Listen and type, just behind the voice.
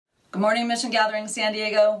Good morning, Mission Gathering San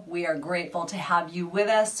Diego. We are grateful to have you with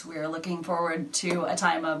us. We are looking forward to a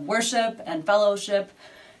time of worship and fellowship.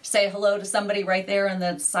 Say hello to somebody right there in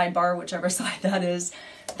the sidebar, whichever side that is,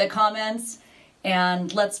 the comments,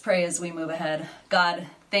 and let's pray as we move ahead. God,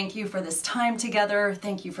 thank you for this time together.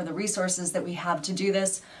 Thank you for the resources that we have to do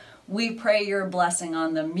this. We pray your blessing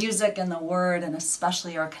on the music and the word, and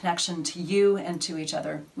especially our connection to you and to each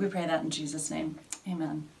other. We pray that in Jesus' name.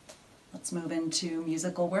 Amen. Let's move into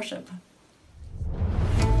musical worship.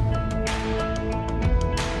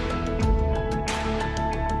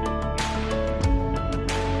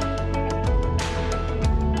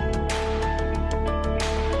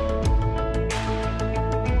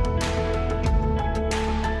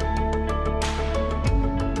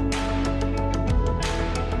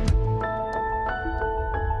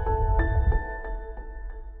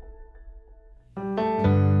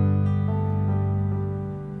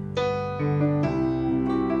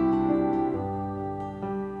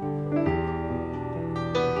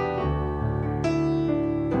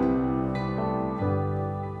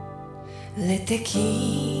 Let the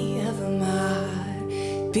key of my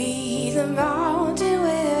heart be the mountain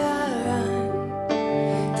where I run,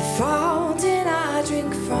 the fountain I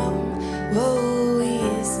drink from. Woe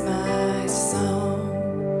is my song.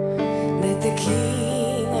 Let the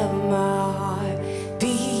king of my heart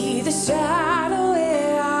be the shadow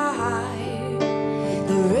where I hide,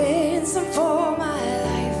 the ransom for my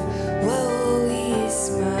life. Woe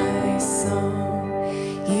is my song.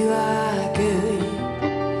 You are good,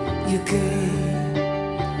 you're good.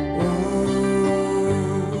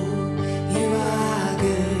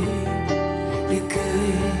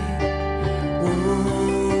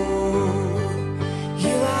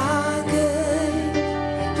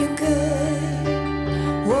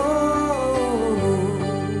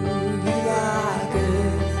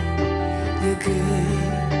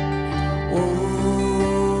 Oh,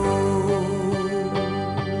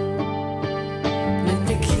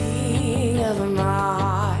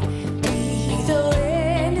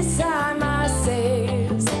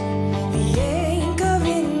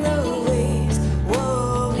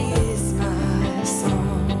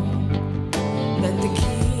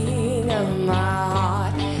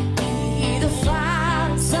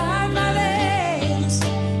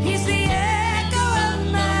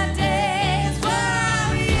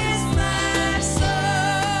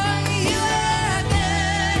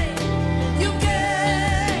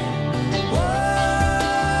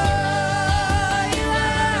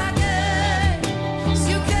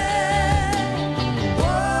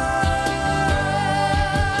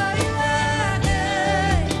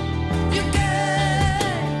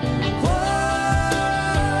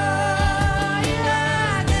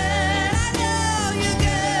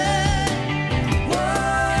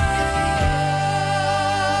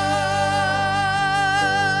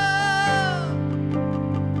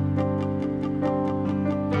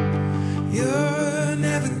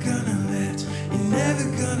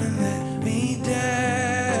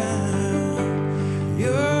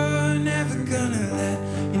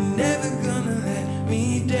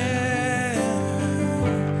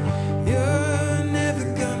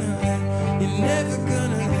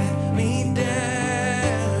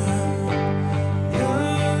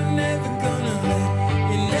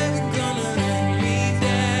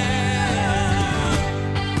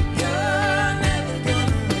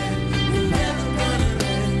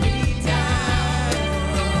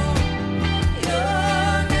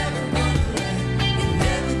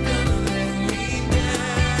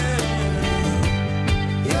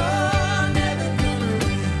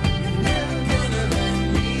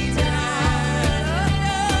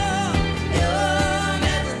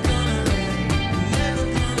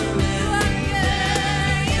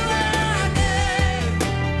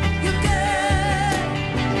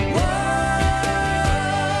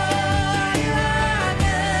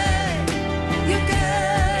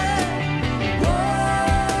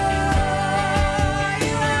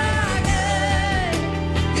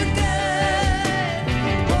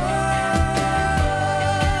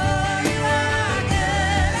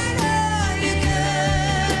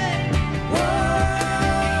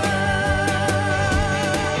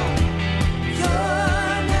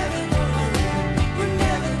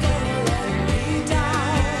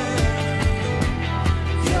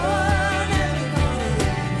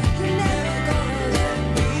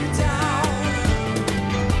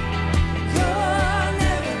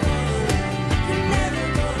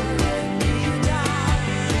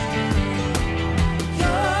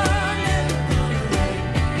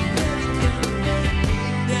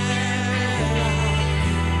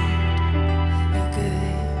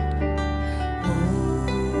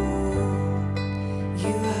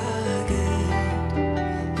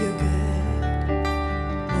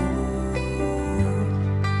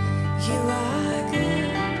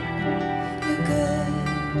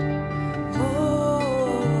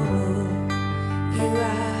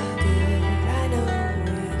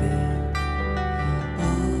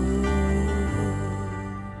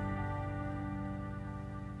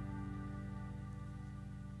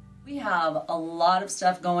 a lot of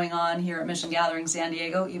stuff going on here at Mission Gathering San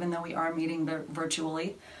Diego, even though we are meeting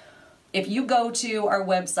virtually. If you go to our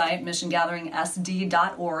website,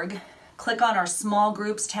 missiongatheringsd.org, click on our small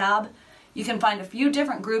groups tab, you can find a few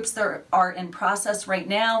different groups that are in process right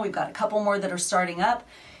now. We've got a couple more that are starting up,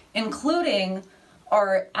 including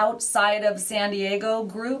our outside of San Diego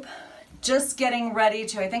group, just getting ready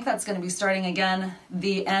to, I think that's going to be starting again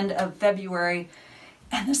the end of February.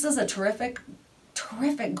 And this is a terrific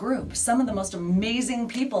group. Some of the most amazing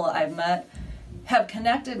people I've met have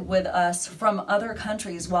connected with us from other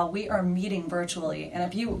countries while we are meeting virtually. And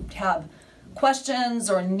if you have questions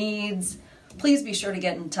or needs, please be sure to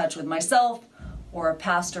get in touch with myself or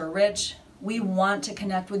Pastor Rich. We want to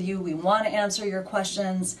connect with you. We want to answer your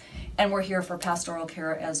questions, and we're here for pastoral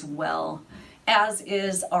care as well, as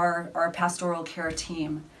is our pastoral care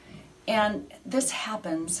team. And this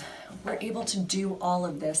happens, we're able to do all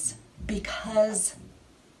of this because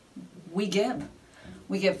we give.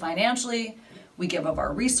 We give financially, we give of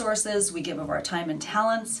our resources, we give of our time and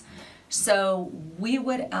talents. So I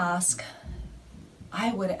would ask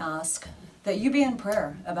that you be in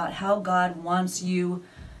prayer about how God wants you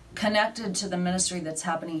connected to the ministry that's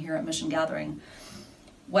happening here at Mission Gathering.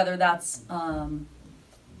 Whether that's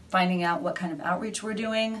finding out what kind of outreach we're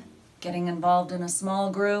doing, getting involved in a small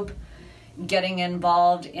group, getting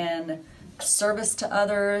involved in service to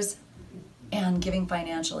others, and giving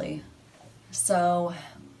financially. So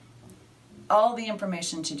all the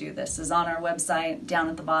information to do this is on our website, down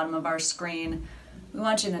at the bottom of our screen. We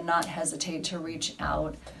want you to not hesitate to reach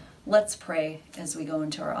out. Let's pray as we go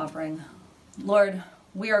into our offering. Lord,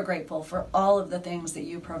 we are grateful for all of the things that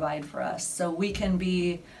you provide for us so we can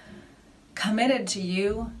be committed to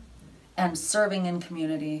you and serving in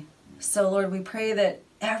community. So Lord, we pray that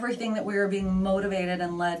everything that we are being motivated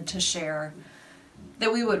and led to share,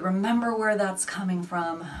 that we would remember where that's coming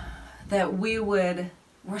from, that we would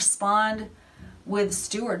respond with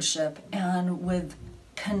stewardship and with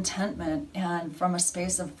contentment and from a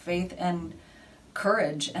space of faith and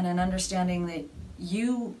courage and an understanding that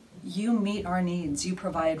you meet our needs, you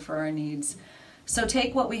provide for our needs. So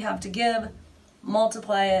take what we have to give,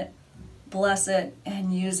 multiply it, bless it,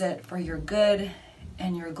 and use it for your good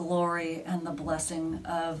and your glory and the blessing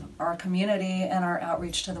of our community and our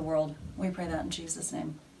outreach to the world. We pray that in Jesus'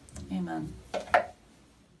 name. Amen. Good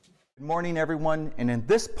morning, everyone. And in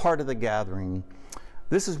this part of the gathering,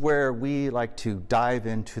 this is where we like to dive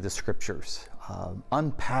into the scriptures,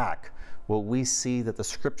 unpack what we see that the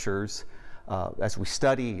scriptures, as we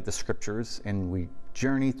study the scriptures and we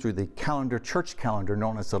journey through the church calendar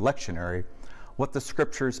known as the lectionary, what the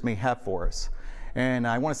scriptures may have for us. And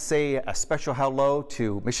I want to say a special hello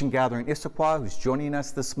to Mission Gathering Issaquah, who's joining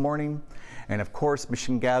us this morning, and of course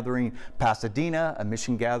Mission Gathering Pasadena and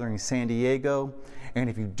Mission Gathering San Diego. And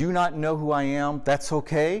if you do not know who I am, that's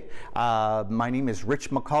okay. My name is Rich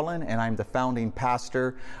McCullen, and I'm the founding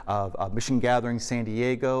pastor of Mission Gathering San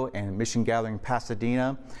Diego and Mission Gathering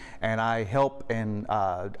Pasadena. And I help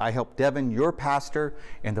Devin, your pastor,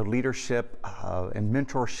 in the leadership and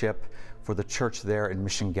mentorship for the church there in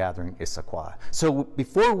Mission Gathering Issaquah. So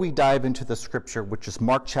before we dive into the scripture, which is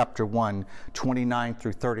Mark chapter 1, 29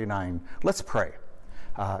 through 39, let's pray.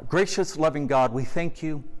 Gracious, loving God, we thank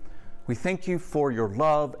you. We thank you for your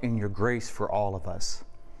love and your grace for all of us.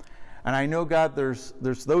 And I know, God, there's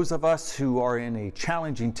those of us who are in a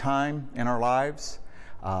challenging time in our lives.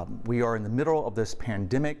 We are in the middle of this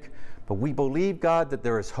pandemic, but we believe, God, that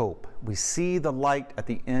there is hope. We see the light at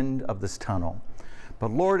the end of this tunnel. But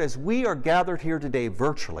Lord, as we are gathered here today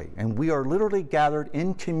virtually, and we are literally gathered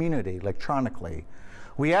in community electronically,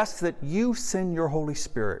 we ask that you send your Holy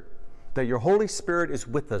Spirit, that your Holy Spirit is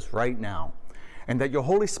with us right now, and that your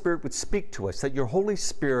Holy Spirit would speak to us, that your Holy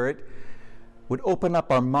Spirit would open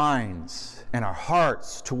up our minds and our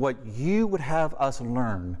hearts to what you would have us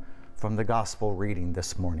learn from the gospel reading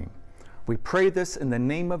this morning. We pray this in the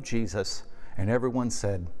name of Jesus, and everyone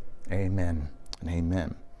said, amen and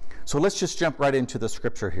amen. So let's just jump right into the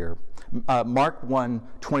scripture here. Mark 1,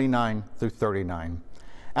 29 through 39.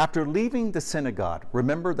 After leaving the synagogue,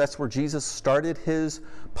 remember that's where Jesus started his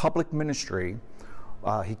public ministry.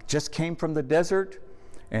 He just came from the desert,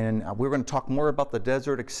 and we're going to talk more about the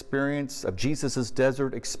desert experience, of Jesus's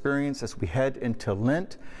desert experience as we head into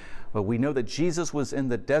Lent. But we know that Jesus was in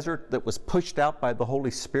the desert that was pushed out by the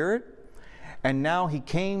Holy Spirit, and now he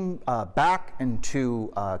came back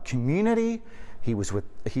into community. He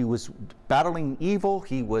was battling evil.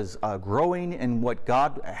 He was growing in what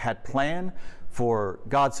God had planned for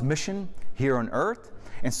God's mission here on earth.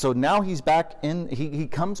 And so now he's back in, he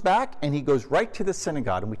comes back and he goes right to the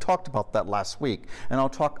synagogue. And we talked about that last week. And I'll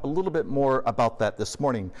talk a little bit more about that this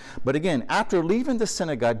morning. But again, after leaving the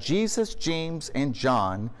synagogue, Jesus, James, and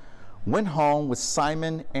John went home with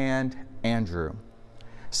Simon and Andrew.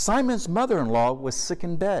 Simon's mother-in-law was sick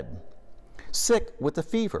in bed, sick with a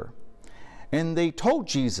fever. And they told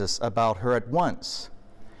Jesus about her at once.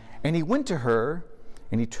 And he went to her,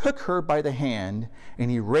 and he took her by the hand,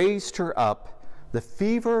 and he raised her up. The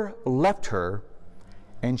fever left her,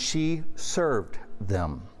 and she served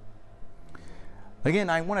them. Again,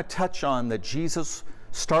 I want to touch on that Jesus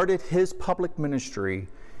started his public ministry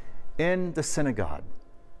in the synagogue.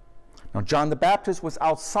 Now, John the Baptist was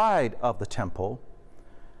outside of the temple,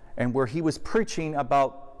 and where he was preaching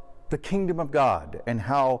about the kingdom of God and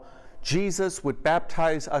how Jesus would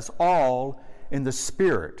baptize us all in the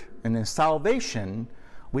Spirit. And in salvation,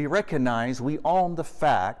 we recognize, we own the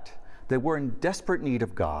fact that we're in desperate need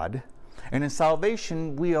of God. And in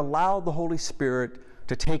salvation, we allow the Holy Spirit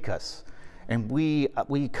to take us. And we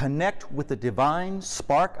connect with the divine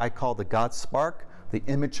spark, I call the God spark, the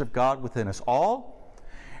image of God within us all.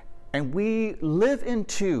 And we live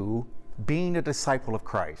into being a disciple of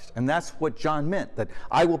Christ. And that's what John meant, that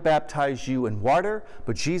I will baptize you in water,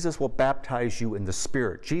 but Jesus will baptize you in the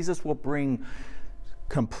Spirit. Jesus will bring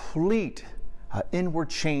complete inward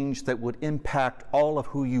change that would impact all of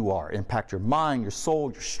who you are, impact your mind, your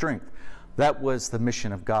soul, your strength. That was the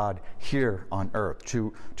mission of God here on earth,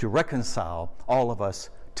 to reconcile all of us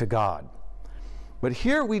to God. But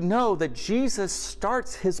here we know that Jesus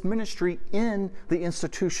starts his ministry in the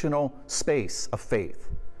institutional space of faith.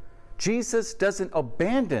 Jesus doesn't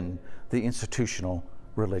abandon the institutional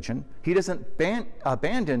religion. He doesn't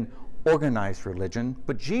abandon organized religion,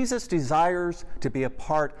 but Jesus desires to be a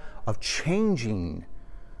part of changing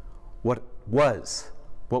what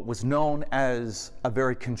was known as a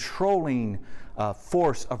very controlling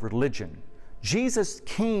force of religion. Jesus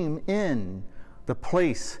came in the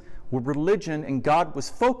place where religion and God was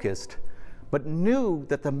focused, but knew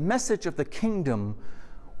that the message of the kingdom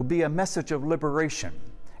would be a message of liberation.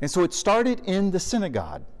 And so it started in the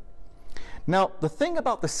synagogue. Now, the thing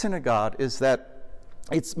about the synagogue is that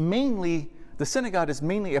the synagogue is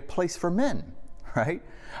mainly a place for men, right?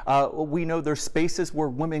 We know there's spaces where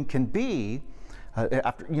women can be.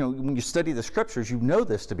 When you study the scriptures, you know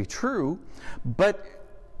this to be true, but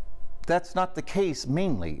that's not the case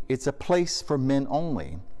mainly. It's a place for men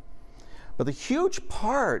only. But the huge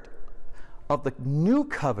part of the new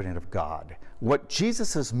covenant of God, what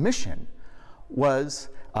Jesus' mission was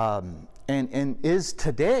and is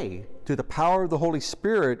today through the power of the Holy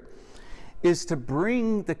Spirit, is to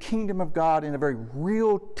bring the kingdom of God in a very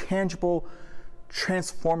real, tangible,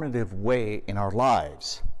 transformative way in our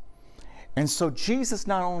lives. And so Jesus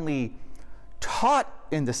not only taught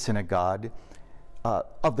in the synagogue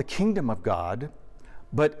of the kingdom of God,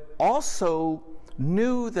 but also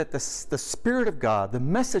knew that the Spirit of God, the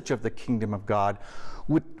message of the kingdom of God,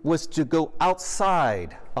 was to go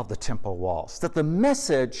outside of the temple walls. That the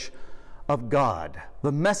message of God,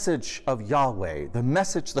 the message of Yahweh,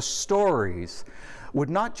 the stories, would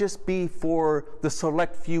not just be for the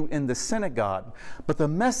select few in the synagogue, but the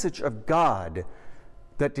message of God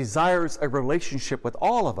that desires a relationship with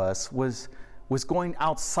all of us was going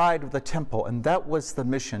outside of the temple. And that was the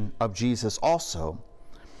mission of Jesus also.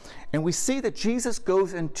 And we see that Jesus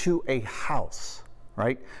goes into a house,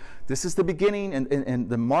 right? This is the beginning, in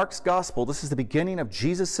the Mark's gospel, this is the beginning of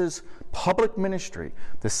Jesus's public ministry.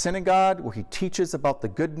 The synagogue, where he teaches about the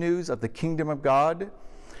good news of the kingdom of God.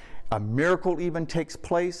 A miracle even takes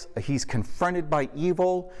place. He's confronted by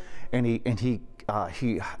evil, and he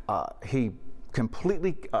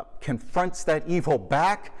completely confronts that evil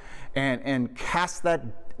back and casts that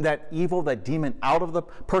evil, that demon out of the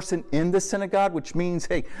person in the synagogue, which means,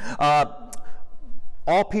 hey,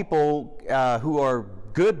 all people who are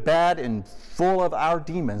good, bad, and full of our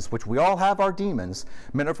demons, which we all have our demons,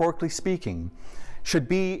 metaphorically speaking, should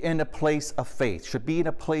be in a place of faith, should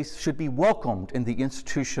be welcomed in the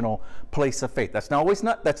institutional place of faith. That's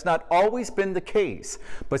not always been the case,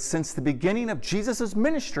 but since the beginning of Jesus'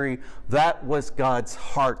 ministry, that was God's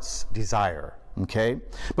heart's desire. Okay?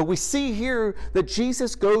 But we see here that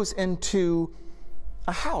Jesus goes into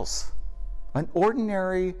a house, an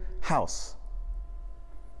ordinary house.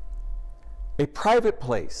 A private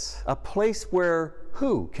place, a place where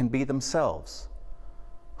who can be themselves?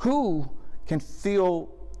 Who can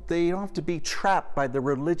feel they don't have to be trapped by the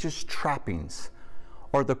religious trappings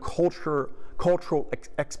or the cultural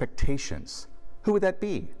expectations? Who would that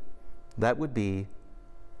be? That would be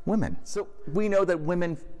women. So we know that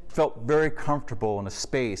women felt very comfortable in a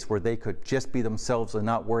space where they could just be themselves and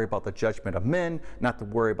not worry about the judgment of men, not to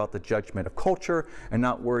worry about the judgment of culture, and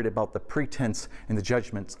not worried about the pretense and the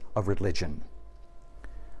judgments of religion.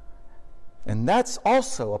 And that's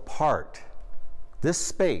also a part, this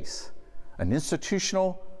space, an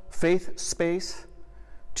institutional faith space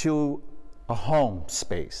to a home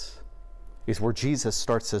space, is where Jesus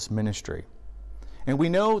starts his ministry. And we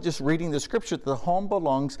know, just reading the scripture, that the home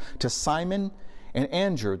belongs to Simon and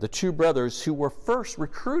Andrew, the two brothers who were first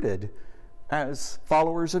recruited as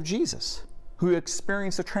followers of Jesus, who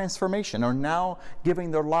experienced a transformation, are now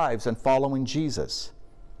giving their lives and following Jesus.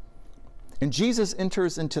 And Jesus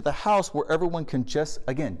enters into the house where everyone can just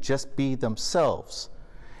be themselves.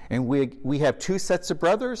 And we have two sets of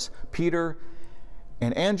brothers, Peter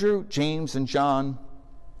and Andrew, James and John.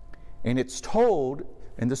 And it's told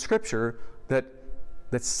in the scripture that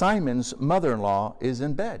Simon's mother-in-law is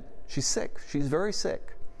in bed. She's sick. She's very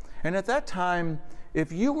sick. And at that time,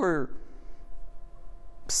 if you were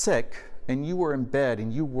sick and you were in bed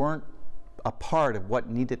and you weren't a part of what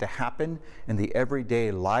needed to happen in the everyday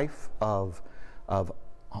life of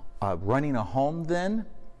running a home, then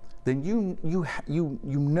you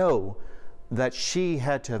know that she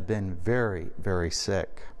had to have been very, very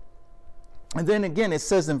sick. And then again, it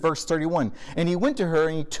says in verse 31, and he went to her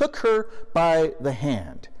and he took her by the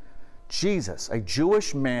hand. Jesus, a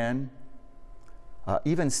Jewish man,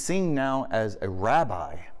 even seen now as a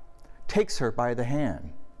rabbi, takes her by the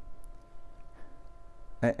hand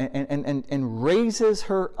and raises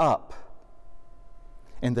her up.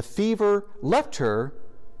 And the fever left her,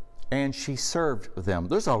 and she served them.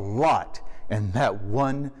 There's a lot in that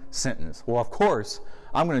one sentence. Well, of course,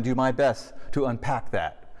 I'm going to do my best to unpack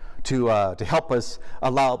that, to help us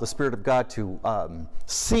allow the Spirit of God to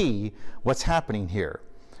see what's happening here.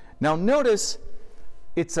 Now notice,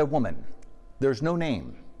 it's a woman. There's no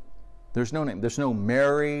name. There's no name. There's no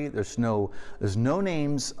Mary. There's no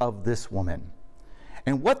names of this woman.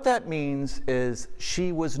 And what that means is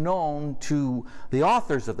she was known to the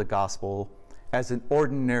authors of the gospel as an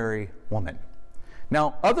ordinary woman.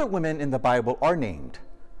 Now, other women in the Bible are named,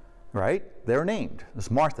 right? They're named. There's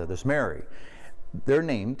Martha, there's Mary. They're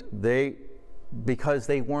named because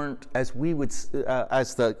they weren't, as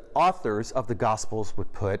the authors of the Gospels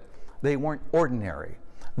would put, they weren't ordinary.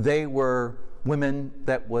 They were women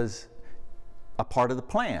that was a part of the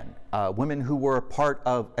plan, women who were a part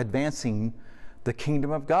of advancing the kingdom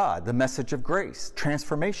of God, the message of grace,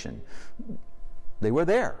 transformation. They were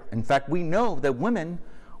there. In fact, we know that women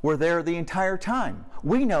were there the entire time.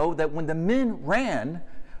 We know that when the men ran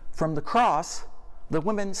from the cross, the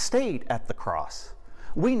women stayed at the cross.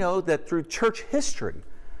 We know that through church history,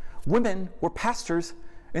 women were pastors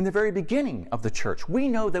in the very beginning of the church. We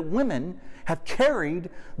know that women have carried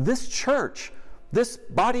this church, this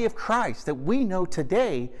body of Christ that we know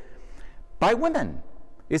today, by women.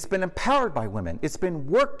 It's been empowered by women. It's been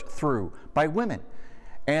worked through by women.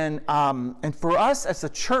 And for us as a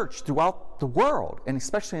church throughout the world, and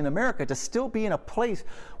especially in America, to still be in a place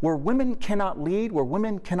where women cannot lead, where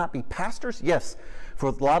women cannot be pastors, yes, for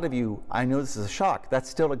a lot of you, I know this is a shock, that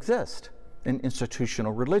still exists in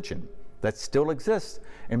institutional religion. That still exists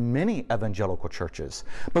in many evangelical churches.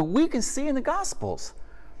 But we can see in the Gospels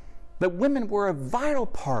that women were a vital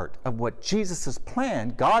part of what Jesus'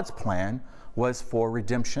 plan, God's plan, was for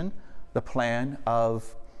redemption, the plan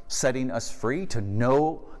of setting us free to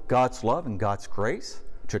know God's love and God's grace,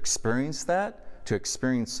 to experience that, to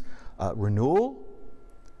experience renewal.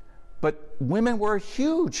 But women were a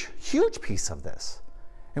huge, huge piece of this.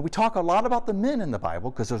 And we talk a lot about the men in the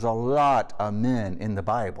Bible because there's a lot of men in the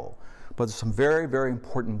Bible. But there's some very, very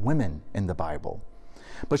important women in the Bible.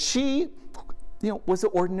 But she, was an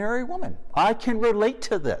ordinary woman. I can relate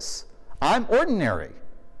to this. I'm ordinary.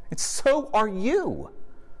 And so are you.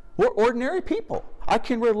 We're ordinary people. I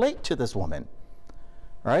can relate to this woman,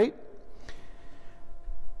 right?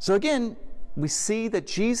 So again, we see that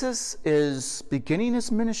Jesus is beginning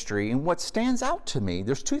his ministry, and what stands out to me,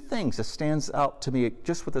 there's two things that stands out to me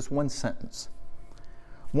just with this one sentence.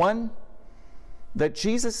 One, that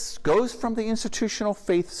Jesus goes from the institutional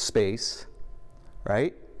faith space,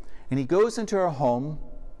 right? And he goes into a home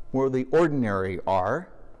where the ordinary are,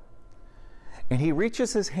 and he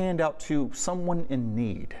reaches his hand out to someone in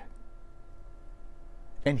need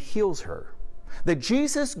and heals her. That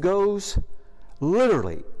Jesus goes,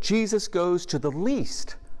 literally, Jesus goes to the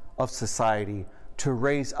least of society to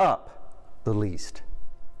raise up the least,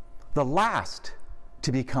 the last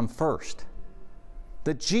to become first.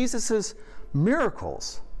 That Jesus's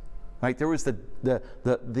miracles, right? There was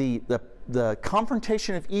the the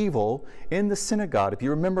confrontation of evil in the synagogue. If you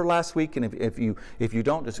remember last week, and if you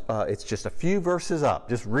don't, it's just a few verses up.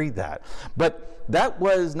 Just read that. But that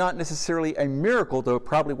was not necessarily a miracle, though it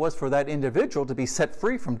probably was for that individual to be set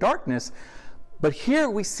free from darkness. But here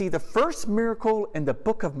we see the first miracle in the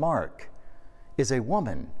book of Mark is a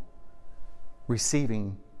woman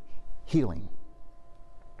receiving healing.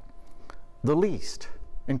 The least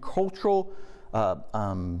in cultural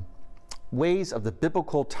ways of the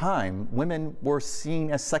biblical time, women were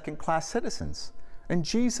seen as second-class citizens. And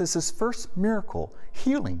Jesus' first miracle,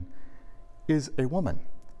 healing, is a woman.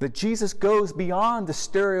 That Jesus goes beyond the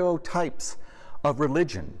stereotypes of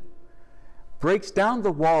religion, breaks down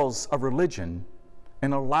the walls of religion,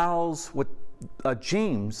 and allows what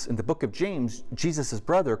James, in the book of James, Jesus'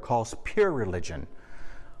 brother, calls pure religion.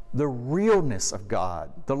 The realness of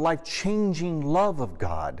God, the life-changing love of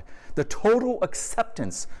God, the total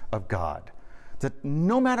acceptance of God. That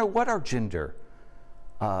no matter what our gender,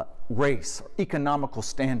 race, or economical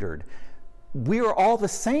standard, we are all the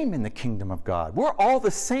same in the kingdom of God. We're all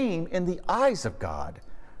the same in the eyes of God.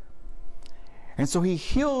 And so he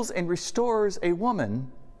heals and restores a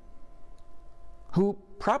woman who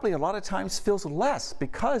probably a lot of times feels less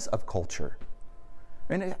because of culture.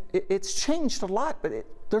 And it's changed a lot, but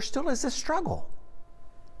there still is this struggle.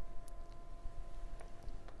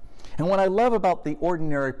 And what I love about the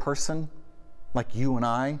ordinary person, like you and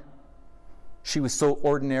I, she was so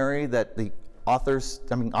ordinary that the authors,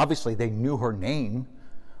 I mean, obviously they knew her name,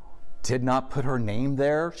 did not put her name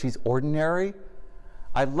there. She's ordinary.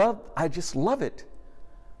 I just love it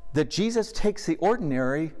that Jesus takes the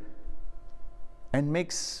ordinary and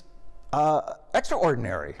makes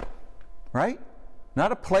extraordinary, right?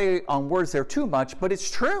 Not a play on words there too much, but it's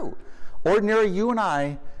true. Ordinary you and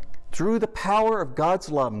I, through the power of God's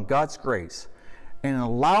love and God's grace, and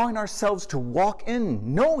allowing ourselves to walk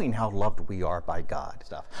in knowing how loved we are by God.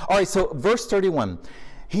 All right, so verse 31.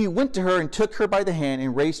 He went to her and took her by the hand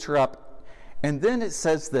and raised her up. And then it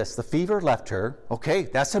says this, the fever left her. Okay,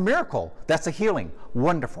 that's a miracle. That's a healing.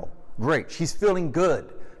 Wonderful. Great. She's feeling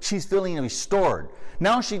good. She's feeling restored.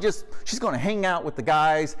 Now she's going to hang out with the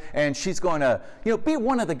guys, and she's going to, be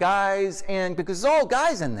one of the guys, and because there's all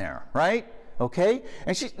guys in there, right? Okay?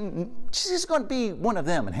 And she's just going to be one of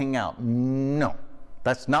them and hang out. No,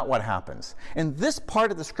 that's not what happens. In this part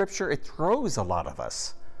of the scripture, it throws a lot of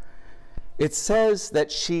us. It says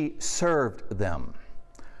that she served them.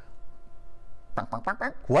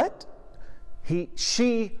 What?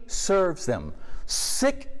 She serves them.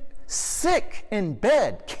 Sick in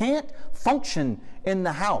bed, can't function in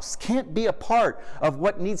the house, can't be a part of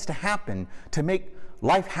what needs to happen to make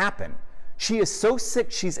life happen. She is so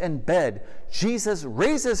sick, she's in bed. Jesus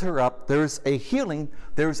raises her up. There's a healing,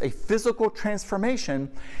 there's a physical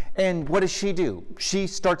transformation, and what does she do? She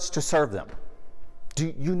starts to serve them.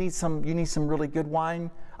 Do you need some really good wine?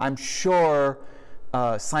 I'm sure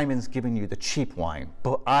Simon's giving you the cheap wine,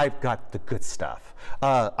 but I've got the good stuff.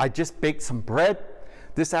 I just baked some bread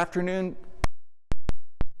this afternoon.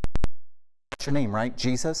 What's your name, right?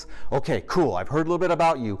 Jesus? Okay, cool. I've heard a little bit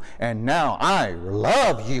about you, and now I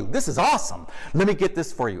love you. This is awesome. Let me get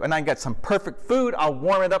this for you. And I got some perfect food. I'll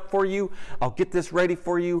warm it up for you. I'll get this ready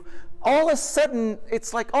for you. All of a sudden,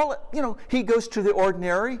 it's like he goes to the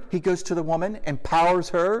ordinary. He goes to the woman, empowers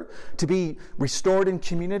her to be restored in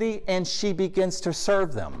community, and she begins to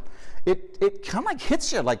serve them. It kind of like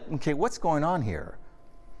hits you like, okay, what's going on here?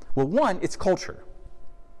 Well, one, it's culture.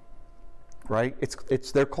 Right?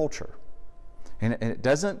 It's their culture, and it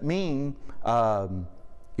doesn't mean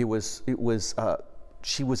she was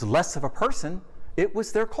less of a person. It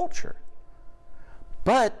was their culture.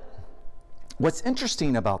 But what's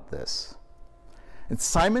interesting about this, and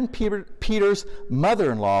Simon Peter's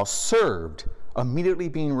mother-in-law served, immediately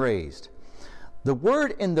being raised. The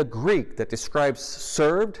word in the Greek that describes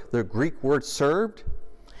served, the Greek word served,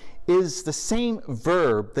 is the same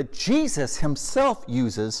verb that Jesus himself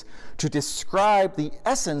uses to describe the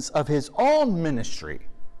essence of his own ministry.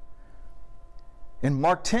 In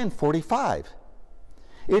Mark 10:45,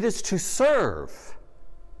 it is to serve,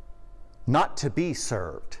 not to be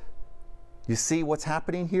served. You see what's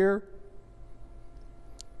happening here?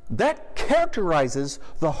 That characterizes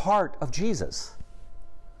the heart of Jesus.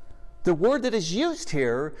 The word that is used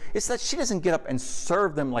here is that she doesn't get up and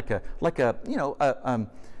serve them like a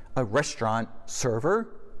restaurant server.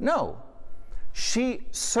 No. She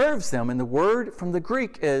serves them, and the word from the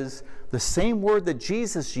Greek is the same word that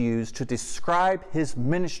Jesus used to describe his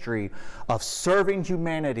ministry of serving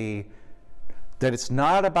humanity, that it's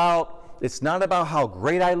not about how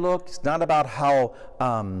great I look, it's not about how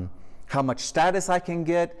how much status I can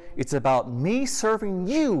get. It's about me serving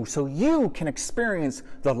you so you can experience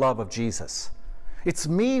the love of Jesus. It's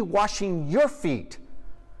me washing your feet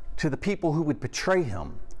to the people who would betray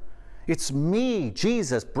him. It's me,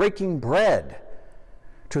 Jesus, breaking bread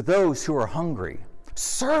to those who are hungry,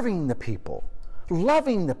 serving the people,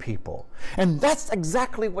 loving the people. And that's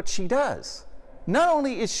exactly what she does. Not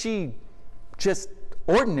only is she just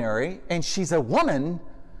ordinary and she's a woman,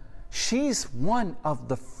 she's one of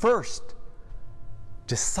the first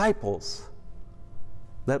disciples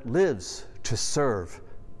that lives to serve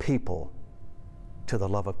people to the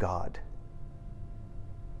love of God.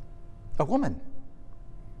 A woman.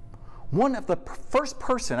 One of the first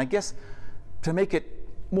person, I guess, to make it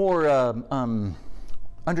more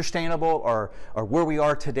understandable or where we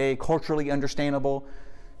are today, culturally understandable,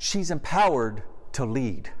 she's empowered to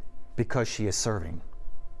lead because she is serving.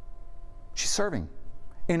 She's serving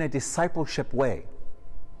in a discipleship way,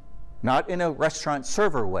 not in a restaurant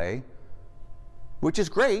server way, which is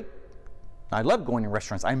great. I love going to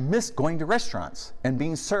restaurants. I miss going to restaurants and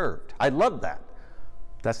being served. I love that.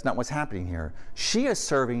 That's not what's happening here. She is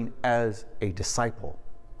serving as a disciple.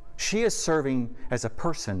 She is serving as a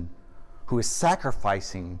person who is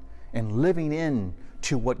sacrificing and living in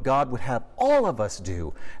to what God would have all of us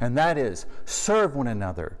do, and that is serve one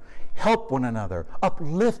another, help one another,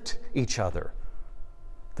 uplift each other,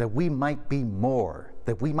 that we might be more,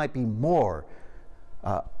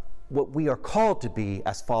 what we are called to be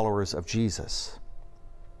as followers of Jesus.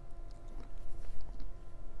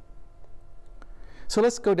 So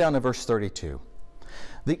let's go down to verse 32.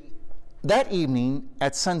 That evening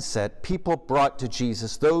at sunset, people brought to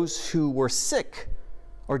Jesus those who were sick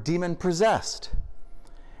or demon-possessed,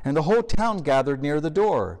 and the whole town gathered near the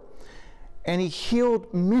door. And he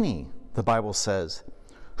healed many, the Bible says,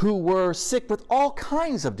 who were sick with all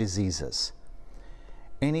kinds of diseases.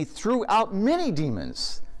 And he threw out many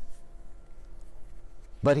demons.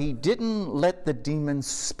 But he didn't let the demons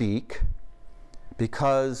speak.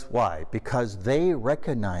 Because, why? Because they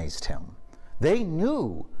recognized him. They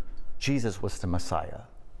knew Jesus was the Messiah.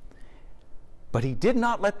 But he did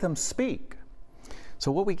not let them speak.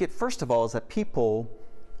 So what we get, first of all, is that people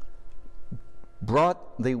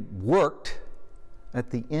they worked at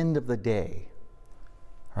the end of the day,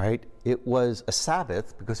 right? It was a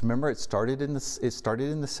Sabbath, because remember, it started in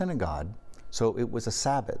the synagogue, so it was a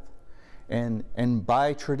Sabbath. And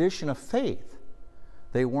by tradition of faith,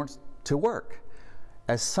 they weren't to work.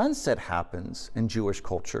 As sunset happens in Jewish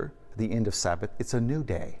culture, the end of Sabbath, it's a new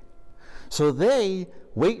day. So they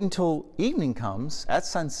wait until evening comes at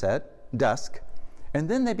sunset, dusk, and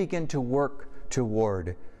then they begin to work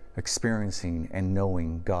toward experiencing and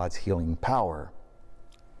knowing God's healing power.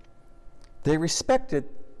 They respected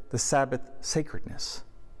the Sabbath sacredness.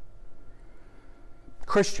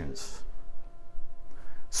 Christians,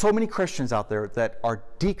 so many Christians out there that are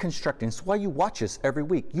deconstructing. It's why you watch this every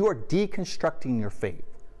week. You are deconstructing your faith.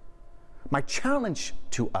 My challenge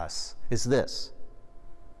to us is this.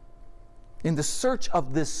 In the search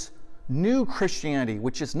of this new Christianity,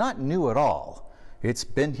 which is not new at all, it's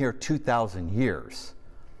been here 2,000 years,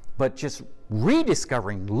 but just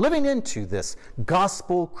rediscovering, living into this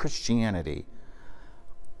gospel Christianity,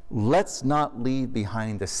 let's not leave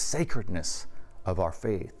behind the sacredness of our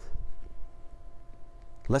faith.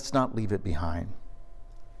 Let's not leave it behind.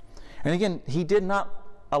 And again, he did not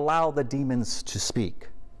allow the demons to speak.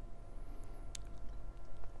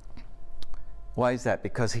 Why is that?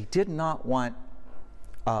 Because he did not want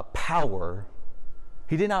power.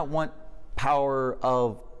 He did not want power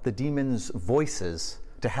of the demons' voices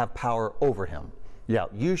to have power over him. Yeah,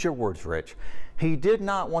 use your words, Rich. He did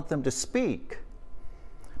not want them to speak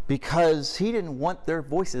because he didn't want their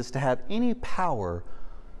voices to have any power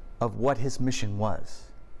of what his mission was.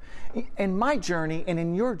 In my journey and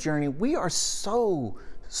in your journey, we are so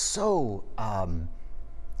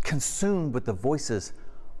consumed with the voices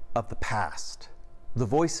of the past, the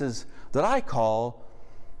voices that I call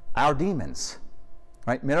our demons,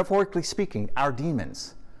 right? Metaphorically speaking, our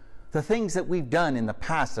demons. The things that we've done in the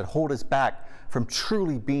past that hold us back from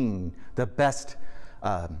truly being the best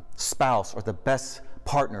spouse or the best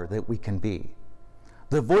partner that we can be.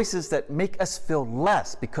 The voices that make us feel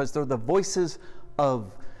less because they're the voices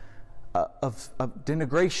of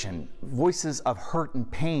denigration, voices of hurt and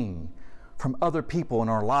pain from other people in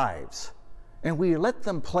our lives. And we let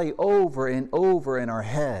them play over and over in our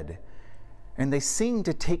head. And they seem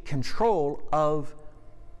to take control of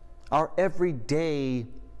our everyday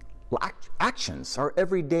actions, our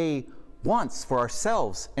everyday wants for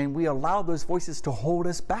ourselves. And we allow those voices to hold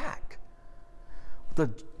us back. The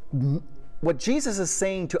what Jesus is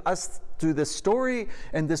saying to us through this story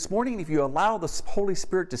and this morning, if you allow the Holy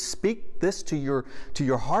Spirit to speak this to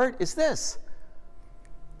your heart, is this.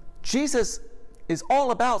 Jesus is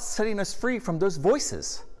all about setting us free from those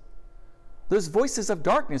voices of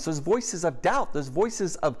darkness, those voices of doubt, those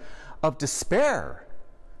voices of despair.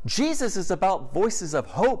 Jesus is about voices of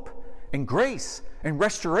hope and grace and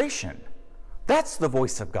restoration. That's the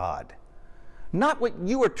voice of God. Not what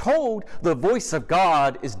you are told. The voice of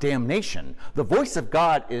God is damnation. The voice of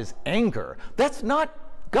God is anger. That's not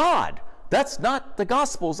God. That's not the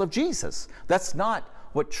Gospels of Jesus. That's not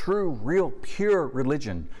what true, real, pure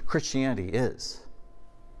religion, Christianity, is.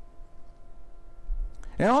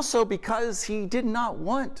 And also because he did not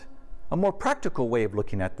want, a more practical way of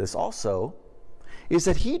looking at this also, is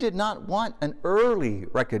that he did not want an early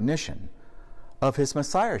recognition of his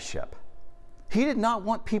messiahship. He did not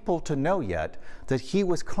want people to know yet that he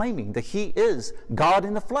was claiming that he is God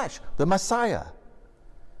in the flesh, the Messiah,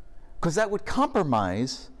 because that would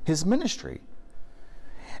compromise his ministry.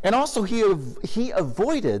 And also he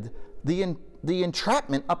avoided the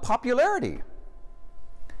entrapment of popularity.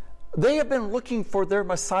 They have been looking for their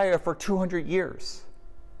Messiah for 200 years.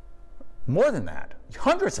 More than that,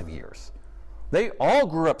 hundreds of years. They all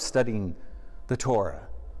grew up studying the Torah.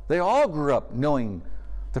 They all grew up knowing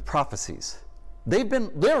the prophecies.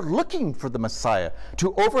 They're looking for the Messiah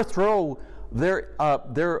to overthrow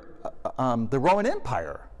the Roman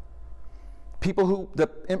Empire. The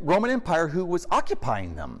Roman Empire who was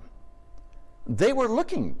occupying them. They were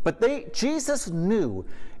looking, but Jesus knew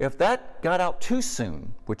if that got out too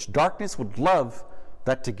soon, which darkness would love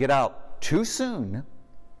that to get out too soon,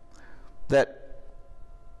 that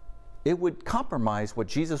it would compromise what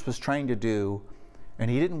Jesus was trying to do. And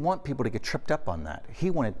he didn't want people to get tripped up on that. He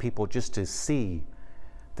wanted people just to see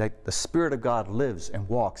that the Spirit of God lives and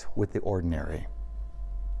walks with the ordinary.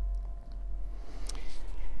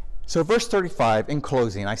 So verse 35, in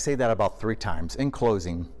closing, I say that about 3 times, in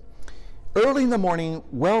closing. Early in the morning,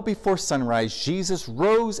 well before sunrise, Jesus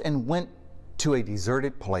rose and went to a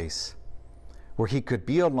deserted place where he could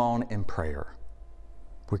be alone in prayer.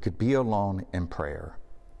 We could be alone in prayer.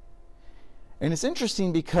 And it's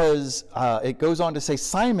interesting because it goes on to say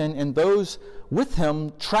Simon and those with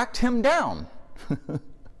him tracked him down.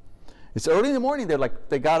 It's early in the morning.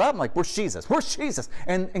 They got up, like, where's Jesus? Where's Jesus?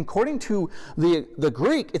 And according to the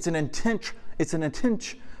Greek, it's an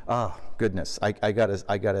intent. Oh goodness, I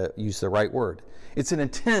gotta use the right word. It's an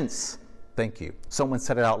intense. Thank you. Someone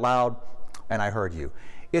said it out loud, and I heard you.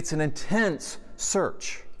 It's an intense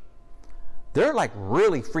search. They're like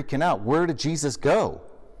really freaking out. Where did Jesus go?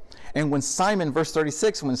 And when Simon, verse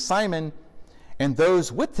 36, when Simon and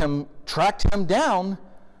those with him tracked him down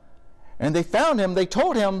and they found him, they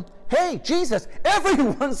told him, hey, Jesus,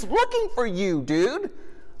 everyone's looking for you, dude.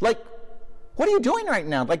 Like, what are you doing right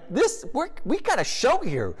now? Like this, we got a show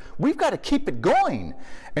here. We've got to keep it going.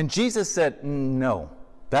 And Jesus said, no,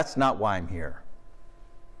 that's not why I'm here.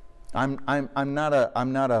 I'm not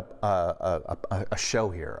a show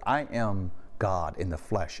here. I am God in the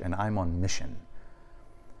flesh, and I'm on mission.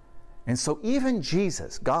 And so even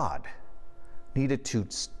Jesus, God, needed to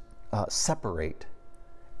separate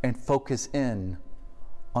and focus in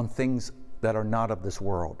on things that are not of this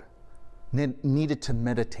world. Needed to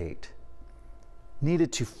meditate.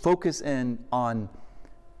 Needed to focus in on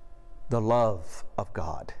the love of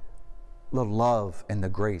God. The love and the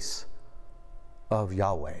grace of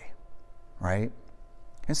Yahweh. Right?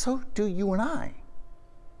 And so do you and I.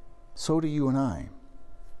 So do you and I.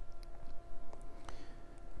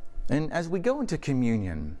 And as we go into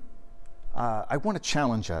communion, I want to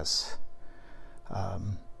challenge us.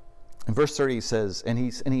 In verse 30 he says, and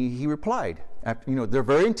he replied, after, they're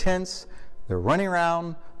very intense, they're running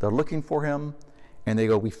around, they're looking for him, and they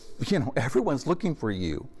go, everyone's looking for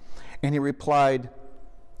you. And he replied,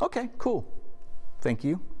 okay, cool, thank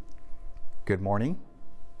you, good morning.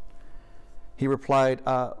 He replied,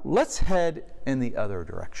 let's head in the other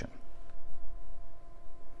direction.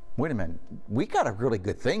 Wait a minute, we got a really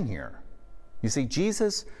good thing here. You see,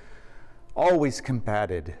 Jesus always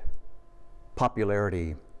combated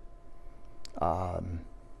popularity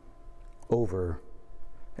over,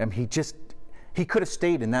 he could have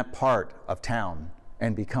stayed in that part of town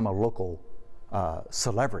and become a local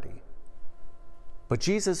celebrity. But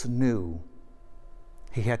Jesus knew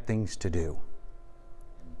he had things to do.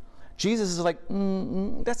 Jesus is like,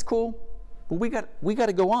 that's cool, but we got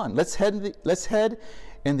to go on. Let's head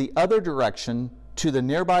in the other direction to the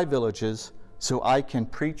nearby villages so I can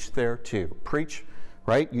preach there too. Preach,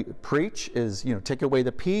 right? Preach is, take away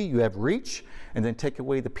the P, you have reach, and then take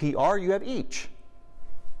away the PR, you have each.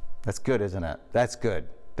 That's good, isn't it? That's good.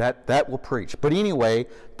 That will preach. But anyway,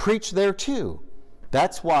 preach there too.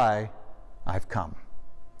 That's why I've come.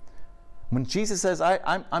 When Jesus says,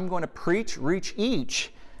 I'm going to preach, reach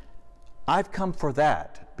each, I've come for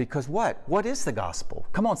that. Because what? What is the gospel?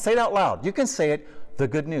 Come on, say it out loud. You can say it, the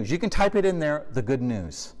good news. You can type it in there, the good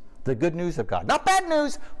news. The good news of God. Not bad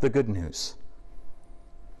news, the good news.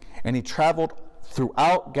 And he traveled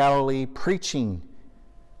throughout Galilee preaching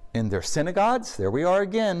in their synagogues. There we are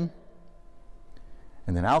again.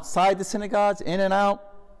 And then outside the synagogues, in and out,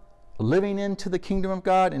 living into the kingdom of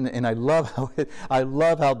God. And I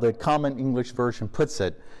love how the Common English Version puts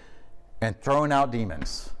it. And throwing out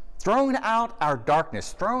demons. Throwing out our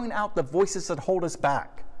darkness. Throwing out the voices that hold us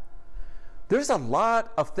back. There's a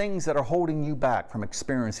lot of things that are holding you back from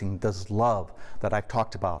experiencing this love that I've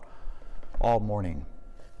talked about all morning.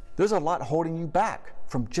 There's a lot holding you back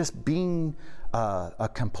from just being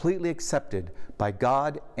completely accepted by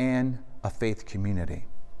God and a faith community.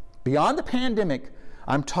 Beyond the pandemic,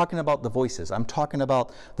 I'm talking about the voices. I'm talking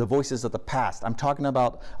about the voices of the past. I'm talking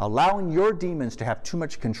about allowing your demons to have too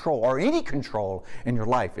much control or any control in your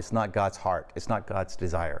life. It's not God's heart. It's not God's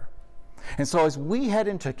desire. And so as we head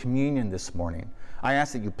into communion this morning, I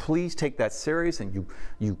ask that you please take that serious and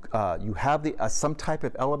you have some type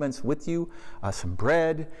of elements with you, some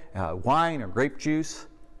bread, wine, or grape juice.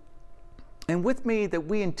 And with me, that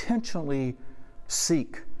we intentionally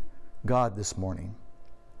seek God this morning.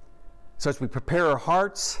 So as we prepare our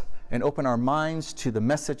hearts and open our minds to the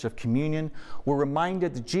message of communion, we're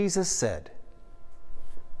reminded that Jesus said,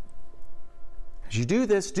 as you do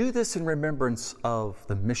this in remembrance of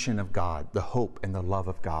the mission of God, the hope and the love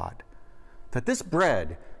of God. That this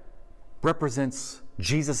bread represents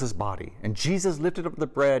Jesus' body. And Jesus lifted up the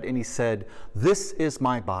bread and he said, this is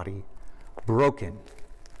my body, broken.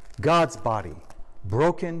 God's body,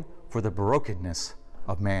 broken for the brokenness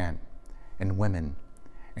of man and women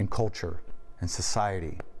and culture and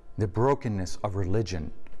society. The brokenness of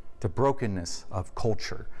religion, the brokenness of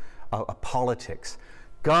culture, of politics.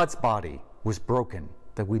 God's body was broken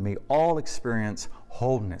that we may all experience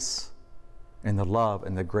wholeness in the love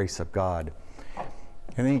and the grace of God.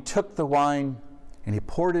 And then he took the wine and he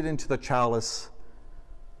poured it into the chalice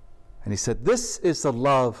and he said, this is the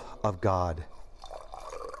love of God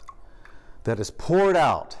that is poured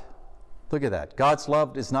out. Look at that. God's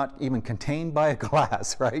love is not even contained by a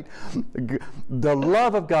glass, right? The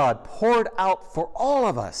love of God poured out for all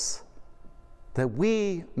of us that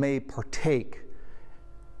we may partake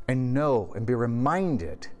and know and be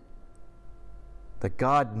reminded that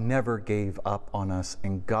God never gave up on us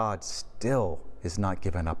and God still is not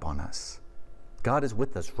giving up on us. God is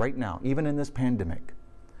with us right now, even in this pandemic.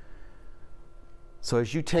 So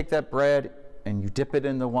as you take that bread and you dip it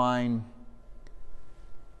in the wine,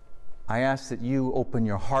 I ask that you open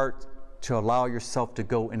your heart to allow yourself to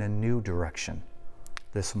go in a new direction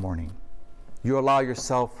this morning. You allow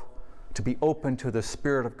yourself to be open to the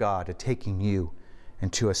Spirit of God, to taking you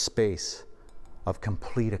into a space of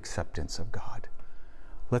complete acceptance of God.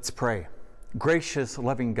 Let's pray. Gracious,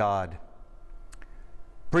 loving God,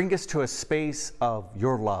 bring us to a space of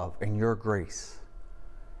your love and your grace.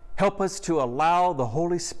 Help us to allow the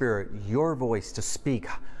Holy Spirit, your voice, to speak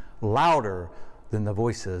louder than the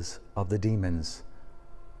voices of the demons,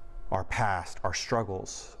 our past, our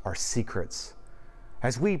struggles, our secrets.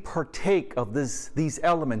 As we partake of these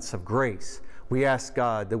elements of grace, we ask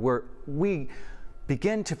God that we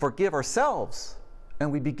begin to forgive ourselves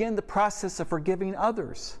and we begin the process of forgiving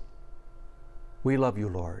others. We love you,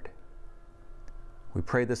 Lord. We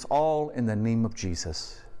pray this all in the name of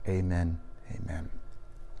Jesus. Amen. Amen.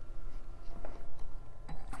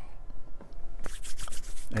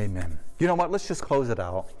 Amen. You know what? Let's just close it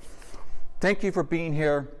out. Thank you for being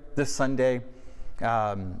here this Sunday.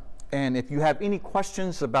 And if you have any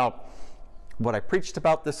questions about what I preached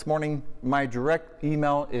about this morning, my direct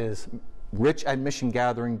email is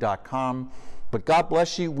rich@missiongathering.com. But God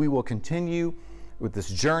bless you. We will continue with this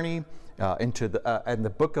journey into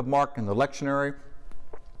the book of Mark and the lectionary,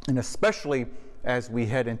 and especially as we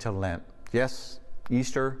head into Lent. Yes,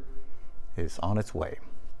 Easter is on its way.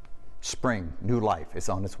 Spring, new life is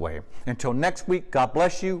on its way. Until next week, God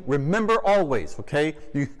bless you. Remember always, okay?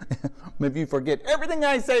 Maybe you forget everything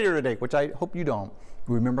I say here today, which I hope you don't.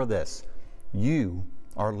 Remember this. You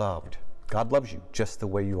are loved. God loves you just the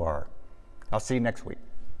way you are. I'll see you next week.